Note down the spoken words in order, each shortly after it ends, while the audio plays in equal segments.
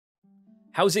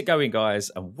How's it going, guys,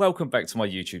 and welcome back to my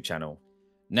YouTube channel.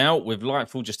 Now, with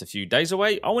LightFall just a few days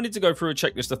away, I wanted to go through a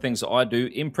checklist of things that I do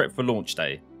in prep for launch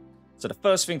day. So the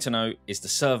first thing to note is the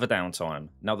server downtime.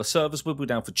 Now, the servers will be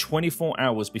down for 24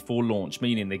 hours before launch,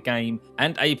 meaning the game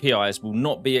and APIs will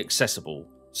not be accessible.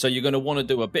 So you're going to want to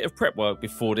do a bit of prep work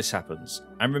before this happens.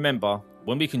 And remember,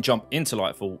 when we can jump into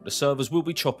LightFall, the servers will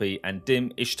be choppy, and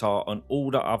Dim, Ishtar and all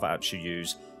the other apps you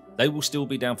use, they will still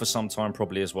be down for some time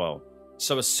probably as well.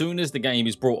 So as soon as the game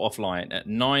is brought offline at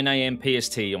 9 AM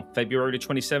PST on February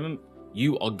 27th,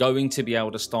 you are going to be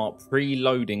able to start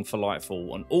preloading for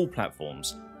LightFall on all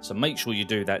platforms. So make sure you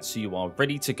do that so you are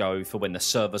ready to go for when the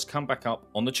servers come back up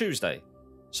on the Tuesday.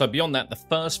 So beyond that, the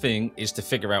first thing is to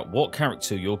figure out what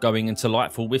character you're going into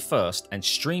LightFall with first and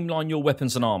streamline your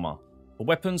weapons and armor. For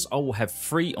weapons, I will have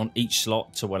 3 on each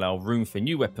slot to allow room for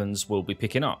new weapons we'll be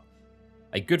picking up.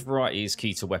 A good variety is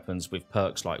key to weapons with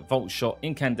perks like Volt Shot,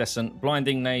 Incandescent,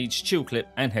 Blinding Nage, Chill Clip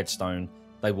and Headstone.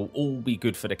 They will all be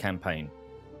good for the campaign.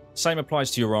 Same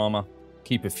applies to your armor.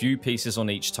 Keep a few pieces on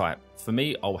each type. For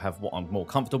me, I'll have what I'm more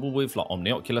comfortable with, like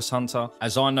Omnioculus Hunter,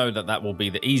 as I know that will be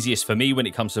the easiest for me when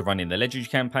it comes to running the Legendary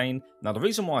campaign. Now, the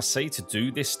reason why I say to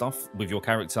do this stuff with your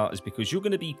character is because you're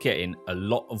going to be getting a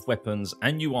lot of weapons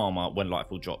and new armor when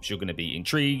LightFall drops. You're going to be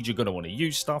intrigued, you're going to want to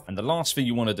use stuff, and the last thing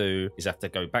you want to do is have to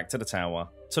go back to the tower,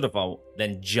 to the vault,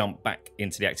 then jump back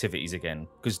into the activities again.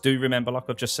 Because do remember, like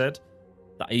I've just said,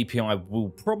 the API will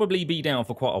probably be down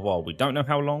for quite a while. We don't know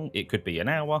how long. It could be an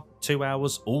hour, 2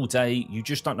 hours, all day. You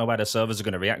just don't know how the servers are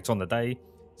going to react on the day.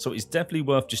 So it's definitely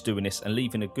worth just doing this and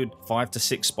leaving a good 5 to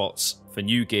 6 spots for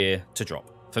new gear to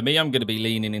drop. For me, I'm going to be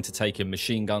leaning into taking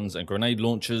machine guns and grenade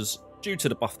launchers due to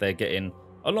the buff they're getting,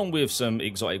 along with some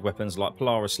exotic weapons like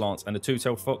Polaris Lance and the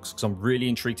Two-Tailed Fox, because I'm really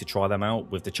intrigued to try them out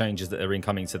with the changes that are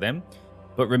incoming to them.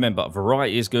 But remember,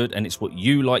 variety is good and it's what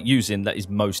you like using that is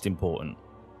most important.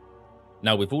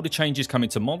 Now, with all the changes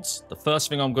coming to mods, the first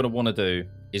thing I'm going to want to do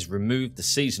is remove the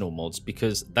seasonal mods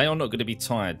because they are not going to be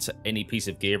tied to any piece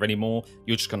of gear anymore.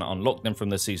 You're just going to unlock them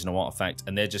from the seasonal artifact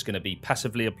and they're just going to be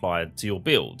passively applied to your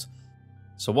build.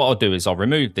 So what I'll do is I'll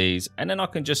remove these and then I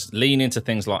can just lean into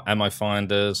things like ammo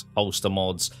finders, holster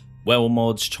mods, well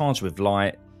mods, charged with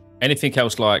light, anything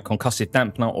else like concussive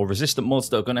dampener or resistant mods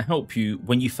that are going to help you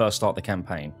when you first start the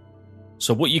campaign.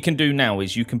 So what you can do now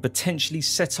is you can potentially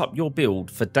set up your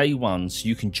build for day 1 so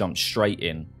you can jump straight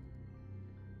in.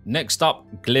 Next up,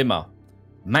 Glimmer.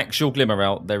 Max your Glimmer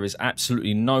out. There is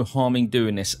absolutely no harm in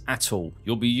doing this at all.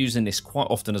 You'll be using this quite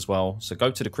often as well. So go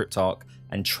to the Cryptarch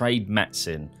and trade mats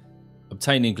in.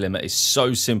 Obtaining Glimmer is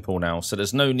so simple now, so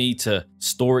there's no need to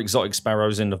store exotic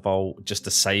sparrows in the vault just to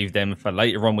save them for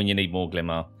later on when you need more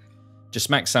Glimmer.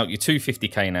 Just max out your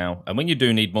 250k now, and when you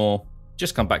do need more,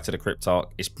 just come back to the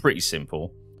Cryptarch. It's pretty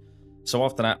simple. So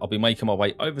after that, I'll be making my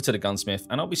way over to the gunsmith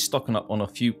and I'll be stocking up on a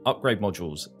few upgrade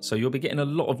modules. So you'll be getting a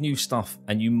lot of new stuff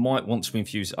and you might want to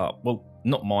infuse it up. Well,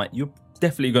 not might, you're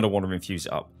definitely going to want to infuse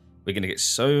it up. We're going to get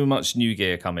so much new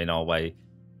gear coming our way.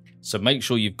 So make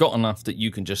sure you've got enough that you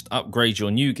can just upgrade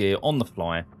your new gear on the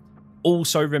fly.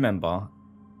 Also remember,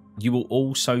 you will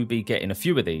also be getting a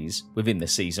few of these within the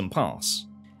season pass.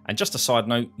 And just a side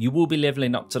note, you will be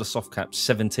leveling up to the soft cap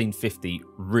 1750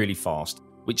 really fast,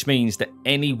 which means that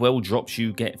any well drops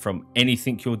you get from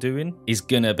anything you're doing is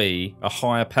going to be a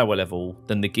higher power level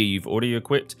than the gear you've already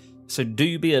equipped. So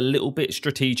do be a little bit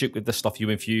strategic with the stuff you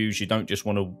infuse. You don't just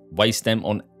want to waste them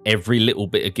on every little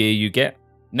bit of gear you get.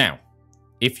 Now,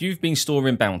 if you've been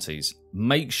storing bounties,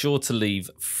 make sure to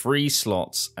leave 3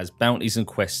 slots as bounties and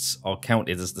quests are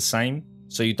counted as the same.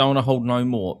 So you don't want to hold no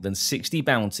more than 60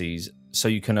 bounties so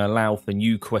you can allow for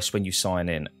new quests when you sign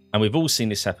in. And we've all seen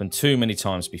this happen too many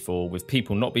times before with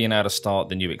people not being able to start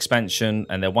the new expansion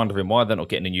and they're wondering why they're not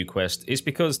getting a new quest. It's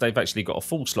because they've actually got a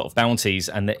full slot of bounties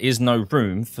and there is no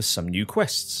room for some new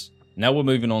quests. Now we're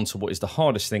moving on to what is the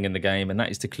hardest thing in the game, and that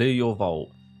is to clear your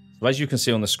vault. So as you can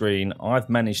see on the screen, I've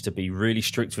managed to be really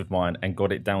strict with mine and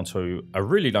got it down to a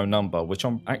really low number, which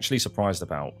I'm actually surprised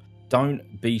about.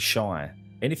 Don't be shy.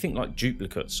 Anything like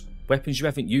duplicates, weapons you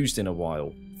haven't used in a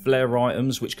while, flare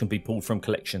items which can be pulled from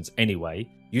collections anyway.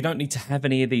 You don't need to have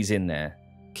any of these in there.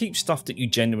 Keep stuff that you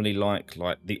genuinely like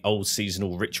the old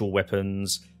seasonal ritual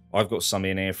weapons. I've got some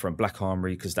in here from Black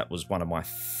Armory because that was one of my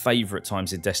favourite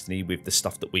times in Destiny with the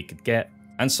stuff that we could get.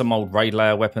 And some old raid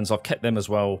layer weapons, I've kept them as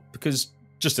well because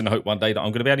just in the hope one day that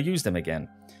I'm going to be able to use them again.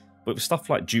 But with stuff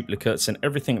like duplicates and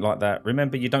everything like that,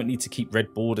 remember you don't need to keep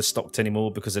red borders stocked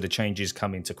anymore because of the changes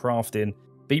coming to crafting.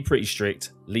 Be pretty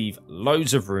strict, leave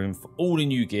loads of room for all the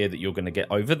new gear that you're going to get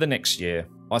over the next year.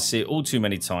 I see it all too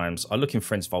many times. I look in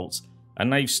friends' vaults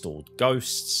and they've stored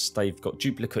ghosts, they've got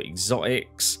duplicate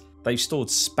exotics, they've stored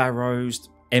sparrows,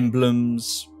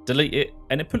 emblems, delete it,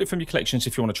 and then pull it from your collections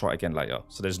if you want to try it again later.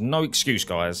 So there's no excuse,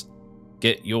 guys.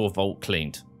 Get your vault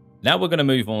cleaned. Now we're going to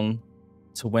move on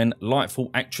to when LightFall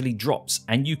actually drops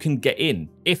and you can get in.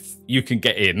 If you can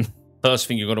get in, first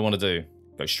thing you're going to want to do,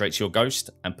 go straight to your Ghost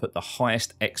and put the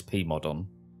highest XP mod on.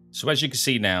 So as you can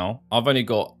see now, I've only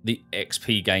got the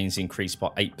XP gains increased by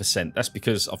 8%. That's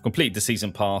because I've completed the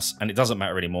season pass and it doesn't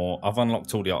matter anymore. I've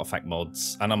unlocked all the artifact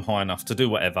mods and I'm high enough to do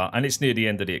whatever, and it's near the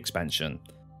end of the expansion.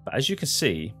 But as you can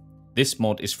see, this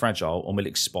mod is fragile and will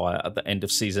expire at the end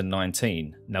of Season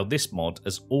 19. Now this mod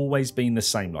has always been the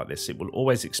same like this. It will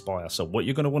always expire. So what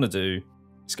you're going to want to do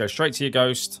is go straight to your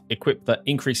Ghost, equip the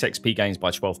increase XP gains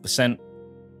by 12%.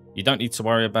 You don't need to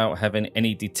worry about having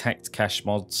any detect cache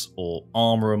mods or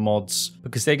armorer mods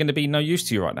because they're going to be no use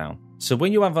to you right now. So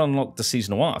when you have unlocked the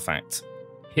seasonal artifact,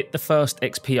 hit the first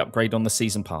XP upgrade on the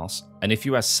season pass, and if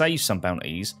you have saved some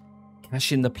bounties,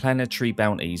 cash in the planetary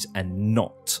bounties and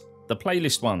not the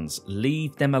playlist ones.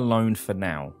 Leave them alone for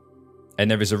now. And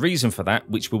there is a reason for that,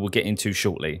 which we will get into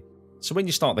shortly. So when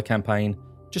you start the campaign,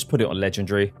 just put it on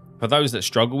legendary. For those that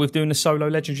struggle with doing the solo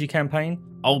legendary campaign,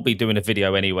 I'll be doing a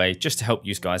video anyway, just to help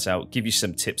you guys out, give you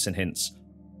some tips and hints.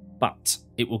 But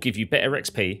it will give you better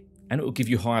XP and it will give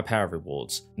you higher power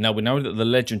rewards. Now we know that the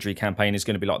legendary campaign is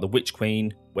going to be like the Witch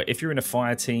Queen, where if you're in a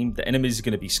fire team, the enemies are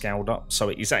going to be scaled up. So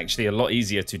it is actually a lot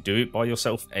easier to do it by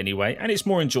yourself anyway, and it's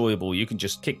more enjoyable. You can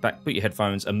just kick back, put your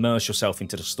headphones, immerse yourself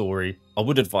into the story. I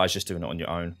would advise just doing it on your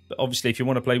own. But obviously if you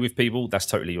want to play with people, that's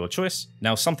totally your choice.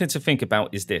 Now something to think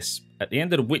about is this. At the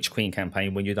end of the Witch Queen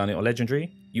campaign, when you're done it on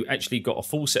legendary, you actually got a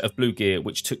full set of blue gear,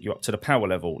 which took you up to the power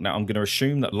level. Now I'm going to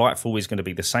assume that LightFall is going to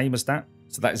be the same as that.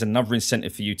 So that is another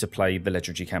incentive for you to play the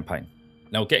legendary campaign.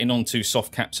 Now getting on to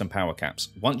soft caps and power caps.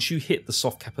 Once you hit the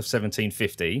soft cap of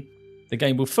 1750, the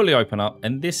game will fully open up,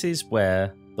 and this is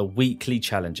where the weekly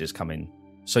challenges come in.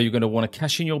 So you're going to want to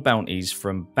cash in your bounties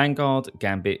from Vanguard,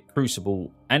 Gambit,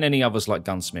 Crucible, and any others like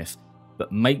Gunsmith.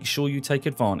 But make sure you take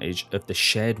advantage of the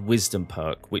Shared Wisdom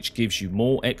perk, which gives you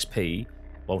more XP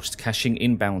whilst cashing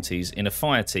in bounties in a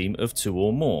fire team of 2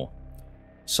 or more.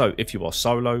 So if you are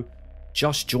solo,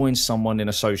 just join someone in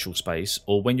a social space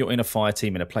or when you're in a fire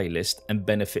team in a playlist and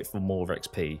benefit from more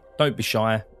XP. Don't be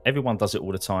shy, everyone does it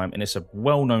all the time and it's a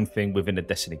well-known thing within the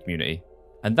Destiny community.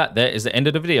 And that there is the end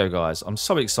of the video, guys. I'm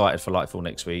so excited for LightFall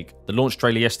next week. The launch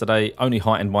trailer yesterday only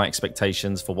heightened my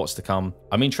expectations for what's to come.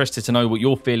 I'm interested to know what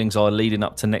your feelings are leading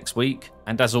up to next week.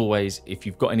 And as always, if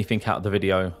you've got anything out of the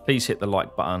video, please hit the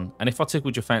like button. And if I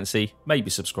tickled your fancy, maybe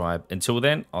subscribe. Until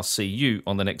then, I'll see you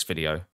on the next video.